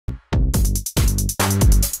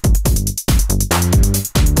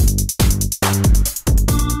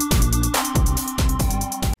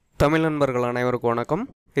தமிழ் நண்பர்கள் அனைவருக்கும் வணக்கம்.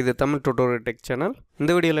 இது தமிழ் டுட்டோரியல் டெக் சேனல்.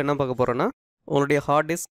 இந்த வீடியோவில் என்ன பார்க்க போகிறோன்னா, உங்களுடைய hard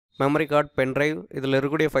disk, memory card, pen drive இதில்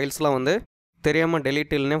இருக்கக்கூடிய ஃபைல்ஸ்லாம் வந்து தெரியாமல்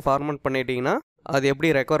டெலீட் இல்லைன்னு ஃபார்மேட் பண்ணிட்டீங்கன்னா அது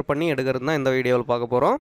எப்படி ரெக்கவர் பண்ணி எடுக்கிறது தான் இந்த வீடியோவில் பார்க்க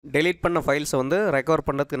போகிறோம். டெலீட் பண்ண ஃபைல்ஸை வந்து ரெக்கவர்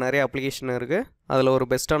பண்ணுறதுக்கு நிறைய அப்ளிகேஷன் இருக்குது. அதில் ஒரு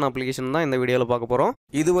பெஸ்ட்டான அப்ளிகேஷன் தான் இந்த வீடியோவில் பார்க்க போகிறோம்.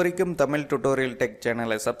 இது வரைக்கும் தமிழ் டுட்டோரியல் டெக்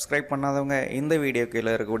சேனலை சப்ஸ்கிரைப் பண்ணாதவங்க இந்த வீடியோ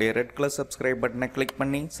கீழே இருக்கக்கூடிய ரெட் கலர் சப்ஸ்கிரைப் பட்டனை கிளிக்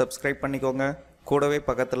பண்ணி சப்ஸ்கிரைப் பண்ணிக்கோங்க. கூடவே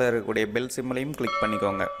பக்கத்தில் இருக்கக்கூடிய பெல் சிம்மலையும் கிளிக்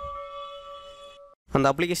பண்ணிக்கோங்க. அந்த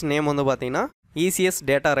அப்ளிகேஷன் நேம் வந்து பார்த்தீங்கன்னா ECS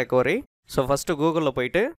data recovery. So first கூகுளில்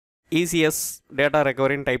போயிட்டு ECS டேட்டா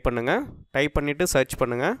ரெக்கவரின்னு டைப் பண்ணுங்கள். டைப் பண்ணிவிட்டு சர்ச்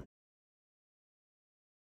பண்ணுங்கள்.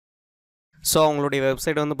 ஸோ அவங்களுடைய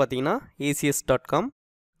வெப்சைட் வந்து பார்த்தீங்கன்னா ecs.com.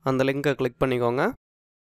 அந்த லிங்க்கை கிளிக் பண்ணிக்கோங்க.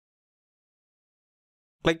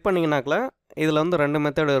 கிளிக் பண்ணிங்கனாக்கில் இதில் வந்து 2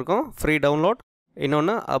 மெத்தட் இருக்கும். ஃப்ரீ டவுன்லோட்,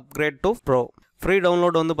 இன்னொன்று upgrade to bro. Free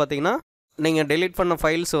download வந்து பார்த்தீங்கன்னா நீங்கள் டெலீட் பண்ண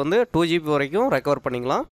ஃபைல்ஸ் வந்து 2 GB வரைக்கும் ரெக்கவர்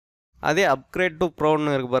பண்ணிக்கலாம். அதே அப்கிரேட் டு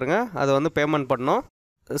ப்ரோன்னு இருக்குது பாருங்கள், அதை வந்து பேமெண்ட் பண்ணோம்.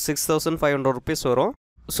 6500 rupees வரும்.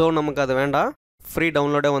 ஸோ நமக்கு அது வேண்டாம். ஃப்ரீ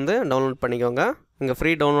டவுன்லோடே வந்து டவுன்லோட் பண்ணிக்கோங்க. இங்கே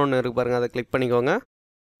ஃப்ரீ டவுன்லோட்னு இருக்குது பாருங்கள், அதை கிளிக் பண்ணிக்கோங்க.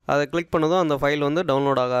 அதை கிளிக் பண்ணதும் அந்த ஃபைல் வந்து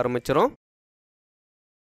டவுன்லோட் ஆக ஆரம்பிச்சிடும்.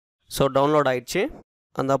 ஸோ டவுன்லோட் ஆகிடுச்சு.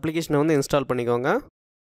 அந்த அப்ளிகேஷனை வந்து இன்ஸ்டால் பண்ணிக்கோங்க.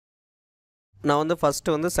 நான் வந்து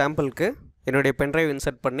ஃபஸ்ட்டு வந்து சாம்பிளுக்கு என்னுடைய பென்ட்ரைவ்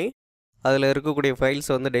இன்சர்ட் பண்ணி அதில் இருக்கக்கூடிய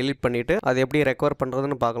ஃபைல்ஸ் வந்து டெலீட் பண்ணிவிட்டு அது எப்படி ரெக்கவர்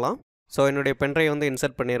பண்ணுறதுன்னு பார்க்கலாம். ஸோ என்னுடைய பென்ட்ரைவ் வந்து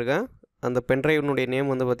இன்சர்ட் பண்ணியிருக்கேன். அந்த பென்ட்ரைவ்னுடைய நேம்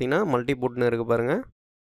வந்து பார்த்திங்கன்னா மல்டிபூட்னு இருக்குது பாருங்கள்.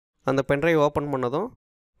 அந்த பென்ட்ரைவ் ஓப்பன் பண்ணதும்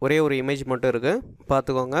ஒரே ஒரு இமேஜ் மட்டும் இருக்குது,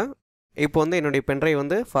 பார்த்துக்கோங்க. இப்போ வந்து என்னுடைய பென்ட்ரைவ்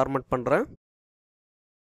வந்து ஃபார்மேட் பண்ணுறேன்.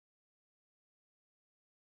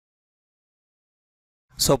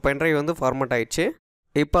 ஸோ பென்ட்ரைவ் வந்து ஃபார்மேட் ஆகிடுச்சு.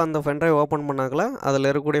 இப்போ அந்த பென்ட்ரைவ் ஓப்பன் பண்ணாக்கல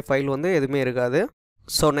அதில் இருக்கக்கூடிய ஃபைல் வந்து எதுவுமே இருக்காது.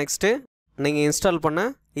 ஸோ நெக்ஸ்ட்டு நீங்கள் இன்ஸ்டால் பண்ண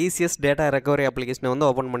ECS டேட்டா ரெக்கவரி அப்ளிகேஷனை வந்து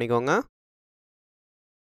ஓப்பன் பண்ணிக்கோங்க.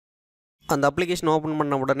 அந்த அப்ளிகேஷன் ஓப்பன்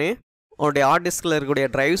பண்ண உடனே உங்களுடைய ஹார்ட் டிஸ்கில் இருக்கக்கூடிய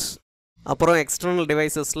ட்ரைவ்ஸ், அப்புறம் எக்ஸ்டர்னல்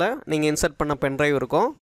டிவைசஸில் நீங்கள் இன்சர்ட் பண்ண பென்ட்ரைவ் இருக்கும்.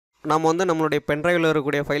 நம்ம வந்து நம்மளுடைய பென்ட்ரைவில்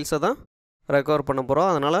இருக்கக்கூடிய ஃபைல்ஸை தான் ரெக்கவர் பண்ண போகிறோம்.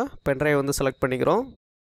 அதனால் பென்ட்ரைவ் வந்து செலக்ட் பண்ணிக்கிறோம்.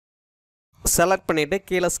 செலக்ட் பண்ணிவிட்டு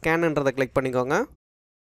கீழே ஸ்கேனுன்றதை கிளிக் பண்ணிக்கோங்க.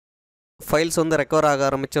 ஃபைல்ஸ் வந்து ரெக்கவர் ஆக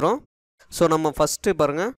ஆரம்பிச்சிடும். ஸோ நம்ம ஃபஸ்ட்டு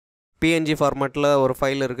பாருங்கள், PNG ஃபார்மேட்டில் ஒரு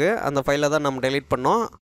ஃபைல் இருக்குது. அந்த ஃபைலை தான் நம்ம டெலீட் பண்ணோம்.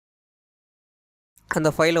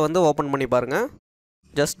 அந்த ஃபைலை வந்து ஓப்பன் பண்ணி பாருங்கள்.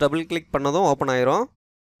 ஜஸ்ட் டபுள் கிளிக் பண்ணதும் ஓப்பன் ஆயிரும்.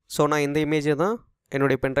 ஸோ நான் இந்த இமேஜை தான்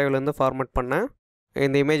என்னுடைய பென்ட்ரைவ்லேருந்து ஃபார்மேட் பண்ணேன்.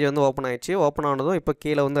 இந்த இமேஜ் வந்து ஓப்பன் ஆகிடுச்சு. ஓப்பன் ஆனதும் இப்போ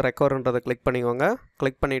கீழே வந்து ரெக்கவர்ன்றதை கிளிக் பண்ணிக்கோங்க.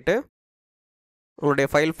 கிளிக் பண்ணிவிட்டு உங்களுடைய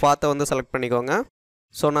ஃபைல் பாத்தை வந்து செலக்ட் பண்ணிக்கோங்க.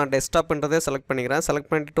 ஸோ நான் டெஸ்க்டாப்ன்றதே செலக்ட் பண்ணிக்கிறேன். செலக்ட்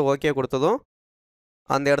பண்ணிவிட்டு ஓகே கொடுத்ததும்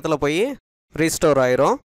அந்த இடத்துல போய் ரீஸ்டோர்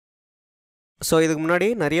ஆயிரும். ஸோ இதுக்கு முன்னாடி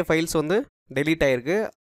நிறைய ஃபைல்ஸ் வந்து டெலீட் ஆகிருக்கு.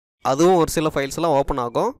 அதுவும் ஒரு சில ஃபைல்ஸ்லாம் ஓப்பன்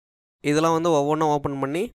ஆகும். இதெல்லாம் வந்து ஒவ்வொன்றும் ஓப்பன்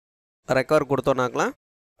பண்ணி ரெக்கவர் கொடுத்தோன்னாக்கலாம்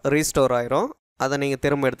ரீஸ்டோர் ஆயிரும். அதை நீங்கள்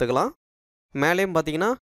திரும்ப எடுத்துக்கலாம். மேலேயும் பார்த்தீங்கன்னா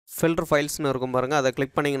ஃபில்டர் ஃபைல்ஸ்னு இருக்கும் பாருங்கள், அதை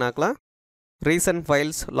click பண்ணிங்கனாக்கலாம் recent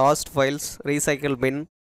files, last files, recycle பின்,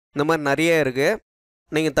 இந்த மாதிரி நிறைய இருக்குது.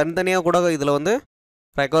 நீங்கள் தனித்தனியாக கூட இதில் வந்து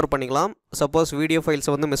ரெக்கவர் பண்ணிக்கலாம். சப்போஸ் வீடியோ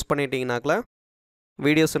ஃபைல்ஸை வந்து மிஸ் பண்ணிட்டீங்கனாக்கல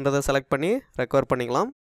வீடியோஸ்ன்றதை செலக்ட் பண்ணி ரெக்கவர் பண்ணிக்கலாம்.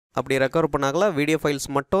 அப்படி ரெக்கவர் பண்ணாக்கல வீடியோ ஃபைல்ஸ்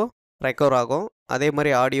மட்டும் ரெக்கவர் ஆகும். அதே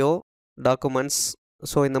மாதிரி ஆடியோ, டாக்குமெண்ட்ஸ்,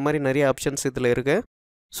 ஸோ இந்த மாதிரி நிறைய ஆப்ஷன்ஸ் இதில் இருக்குது.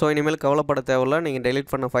 ஸோ இனிமேல் கவலைப்பட தேவையில்ல. நீங்கள்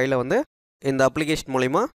டெலீட் பண்ண ஃபைலை வந்து இந்த அப்ளிகேஷன்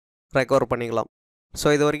மூலிமா ரெக்கவர் பண்ணிக்கலாம்.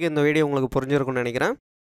 ஸோ இது வரைக்கும் இந்த வீடியோ உங்களுக்கு புரிஞ்சிருக்கும்னு நினைக்கிறேன்.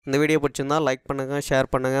 இந்த வீடியோ பிடிச்சிருந்தால் லைக் பண்ணுங்கள்,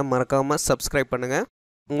 ஷேர் பண்ணுங்கள், மறக்காமல் சப்ஸ்கிரைப் பண்ணுங்கள்.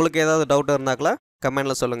 உங்களுக்கு ஏதாவது டவுட் இருந்தாக்கல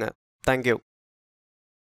கமெண்டில் சொல்லுங்கள். தேங்க்யூ.